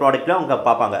மார்க்கெட் ப்ராடக்ட்லையும் அவங்க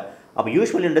பார்ப்பாங்க. அப்போ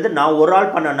யூஸ்வலின்றது நான் ஒரு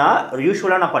ஆள் பண்ணேன்னா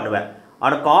யூஸ்வலாக நான் பண்ணுவேன்.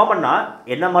 ஆனால் காமன்னா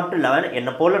என்ன மட்டும் இல்லை,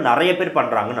 என்னை போல் நிறைய பேர்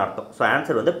பண்ணுறாங்கன்னு அர்த்தம். ஸோ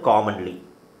ஆன்சர் வந்து காமன்லி.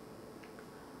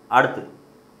 அடுத்து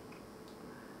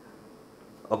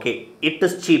okay, it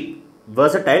is cheap,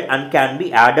 versatile and can be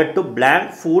added to blank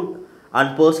food and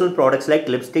personal products like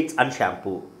lipsticks and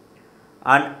shampoo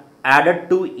and added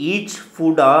to each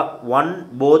food or one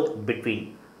both between.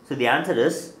 So the answer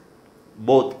is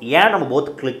both. ஏன் நம்ம both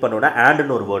click பண்ணோம்னா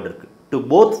and ஒரு word இருக்குது. to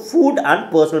both food and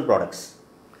personal products.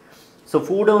 So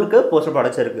ஃபுட்டும் இருக்குது, personal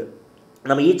products இருக்குது.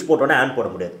 நம்ம each போட்டோன்னா and போட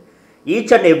முடியாது.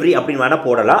 ஈச் அண்ட் எவ்ரி அப்படின்னு வேணால்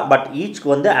போடலாம், பட் ஈச்க்கு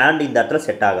வந்து and இந்த இடத்துல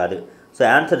செட் ஆகாது. So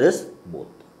answer is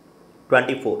both.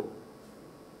 24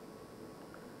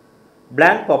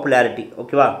 blank popularity.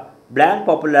 ஓகேவா, blank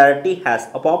popularity has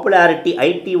a popularity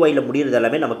ITYல முடிகிறது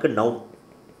எல்லாமே நமக்கு நவுன்.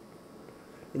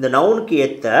 இந்த நவுனுக்கு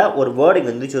ஏற்ற ஒரு வேர்டு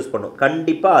இங்கே வந்து சூஸ் பண்ணும்.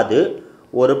 கண்டிப்பாக அது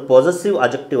ஒரு பொசசிவ்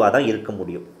அஜெக்டிவாக தான் இருக்க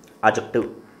முடியும். அஜெக்டிவ்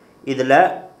இதில்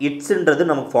இட்ஸுன்றது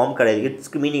நமக்கு ஃபார்ம் கிடையாது.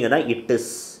 இட்ஸ்க்கு மீனிங் என்ன, இட்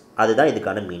இஸ், அதுதான்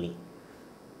இதுக்கான மீனிங்.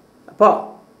 அப்போ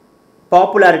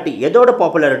பாப்புலாரிட்டி, எதோட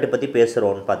பாப்புலாரிட்டி பற்றி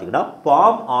பேசுகிறோன்னு பார்த்தீங்கன்னா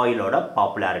பாம் ஆயிலோட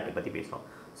பாப்புலாரிட்டி பற்றி பேசுகிறோம்.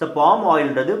 So bomb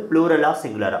ஆயில்ன்றது ப்ளூரலாக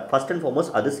சிங்குலராக? First and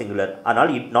foremost அது சிங்குலர்,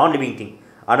 அதனால் இட் நான் லிவிங் திங்,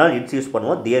 ஆனால் இட்ஸ் யூஸ்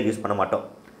பண்ணுவோம், தியர் யூஸ் பண்ண மாட்டோம்.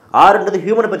 ஆர்ன்றது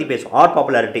ஹியூமனை பற்றி பேசும், ஆர்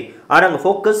பாப்புலாரிட்டி, ஆனால் அங்கே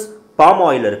ஃபோக்கஸ் பாம்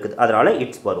ஆயில் இருக்குது, அதனால்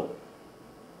இட்ஸ் வரும்.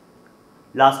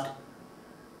 Last,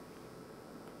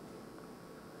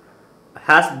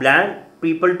 has planned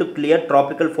people to clear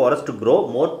tropical forest to grow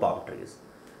more palm trees.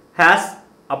 Has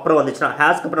அப்புறம் வந்துச்சுன்னா,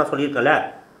 ஹேஸ்க்கு அப்புறம் நான் சொல்லியிருக்கேன்ல,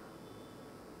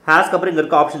 ஹேஸ்க்கு அப்புறம் இங்கே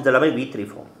இருக்க ஆப்ஷன்ஸ் எல்லாமே V3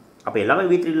 ஃபார்ம். அப்போ எல்லாமே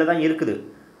V3ல தான் இருக்குது.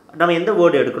 நம்ம எந்த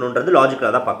வேர்டு எடுக்கணுன்றது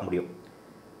லாஜிக்கலாக தான் பார்க்க முடியும்.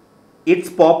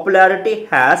 It's popularity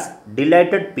has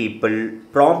delighted people,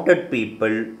 prompted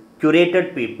people, curated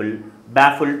people,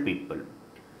 baffled people.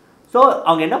 So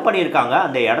அவங்க என்ன பண்ணியிருக்காங்க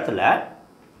அந்த இடத்துல,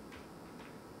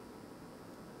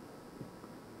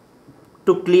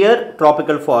 to clear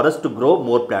tropical forest to grow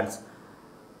more plants.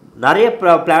 நிறைய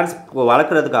பிளான்ஸ்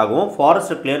வளர்க்குறதுக்காகவும்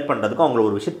ஃபாரஸ்ட்டை கிளியர் பண்ணுறதுக்கும் அவங்கள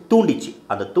ஒரு விஷயம் தூண்டிச்சு.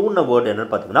 அந்த தூண்டின வேர்டு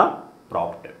என்னென்னு பார்த்தீங்கன்னா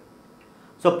ப்ராம்ப்டட்.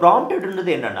 ஸோ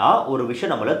ப்ராம்ப்டட்ன்றது என்னென்னா ஒரு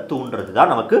விஷயம் நம்மளை தூண்டுறது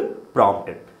தான் நமக்கு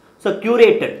ப்ராம்ப்டட். ஸோ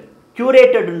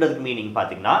க்யூரேட்டட்ன்றதுக்கு மீனிங்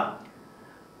பார்த்தீங்கன்னா,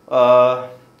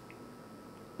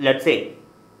 லெட்ஸே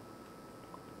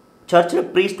சர்ச்சில்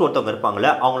ப்ரீஸ்ட் ஒருத்தவங்க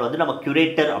இருப்பாங்கள்ல, அவங்கள வந்து நம்ம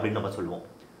க்யூரேட்டர் அப்படின்னு நம்ம சொல்லுவோம்.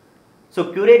 ஸோ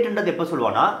க்யூரேட்டர்ன்றது எப்போ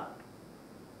சொல்லுவோன்னா,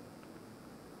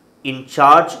 in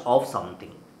charge of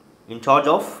something, in charge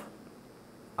of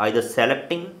either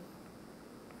selecting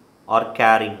or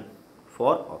caring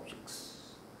for objects,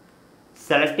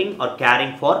 selecting or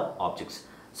caring for objects.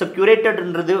 So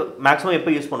க்யூரேட்டட்ன்றது maximum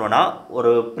எப்போ யூஸ் பண்ணுவோன்னா,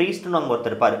 ஒரு ப்ரீஸ்ட்னு அங்கே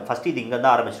ஒருத்தர் இருப்பார். ஃபஸ்ட்டு இது இங்கே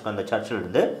தான் ஆரம்பிச்சிருக்கோம் அந்த சர்ச்சில்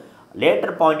இருந்து.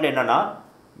 லேட்டர் பாயிண்டில் என்னென்னா,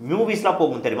 மூவிஸ்லாம்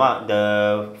போகும் தெரியுமா, இந்த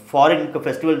ஃபாரினுக்கு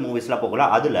ஃபெஸ்டிவல் மூவிஸ்லாம் போகல,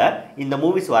 அதில் இந்த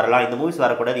மூவிஸ் வரலாம், இந்த மூவிஸ்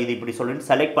வரக்கூடாது, இது இப்படி சொல்லிட்டு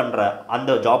செலக்ட் பண்ணுற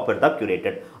அந்த ஜாப் பேர் தான்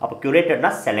க்யூரேட்டட். அப்போ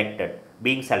க்யூரேட்டட்னா செலக்டட்,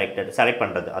 பீயிங் செலக்ட்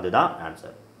பண்ணுறது, அதுதான்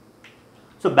ஆன்சர்.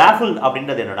 ஸோ பேஃபுல்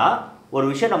அப்படின்றது என்னென்னா, ஒரு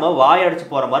விஷயம் நம்ம வாயடிச்சு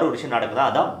போகிற மாதிரி ஒரு விஷயம் நடக்குதா,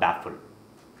 அதான் பேஃபுல்.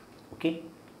 ஓகே,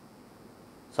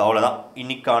 ஸோ அவ்வளோதான்,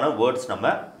 இன்னைக்கான வேர்ட்ஸ்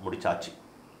நம்ம முடிச்சாச்சு.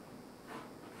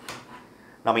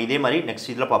 நம்ம இதே மாதிரி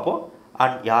நெக்ஸ்ட் இதில் பார்ப்போம்.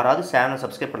 அண்ட் யாராவது சேனலை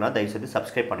சப்ஸ்கிரைப் பண்ணலாம், தயவுசெய்து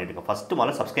சப்ஸ்கிரைப் பண்ணிவிடுங்க. ஃபஸ்ட்டு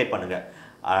முதல்ல சப்ஸ்கிரைப் பண்ணுங்கள்.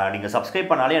 நீங்கள் சப்ஸ்கிரைப்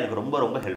பண்ணாலே எனக்கு ரொம்ப ரொம்ப ஹெல்ப்